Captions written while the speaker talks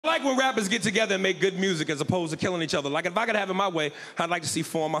I like when rappers get together and make good music as opposed to killing each other. Like, if I could have it my way, I'd like to see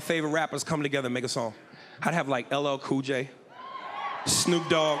 4 of my favorite rappers come together and make a song. I'd have like LL Cool J, Snoop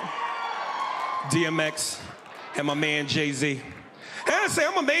Dogg, DMX, and my man Jay-Z. And I say,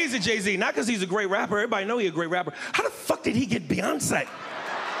 I'm amazed at Jay-Z, not because he's a great rapper. Everybody know he's a great rapper. How the fuck did he get Beyonce?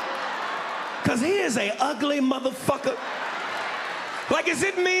 Because he is a ugly motherfucker. Like, is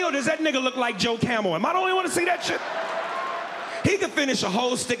it me or does that nigga look like Joe Camel? Am I the only one to see that shit? He could finish a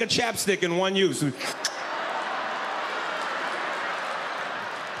whole stick of chapstick in one use.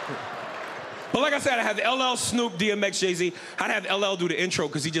 But like I said, I have LL, Snoop, DMX, Jay-Z. I'd have LL do the intro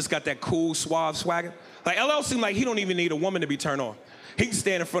because he just got that cool, suave swagger. Like, LL seemed like he don't even need a woman to be turned on. He can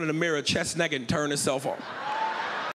stand in front of the mirror, chest naked, and turn himself on.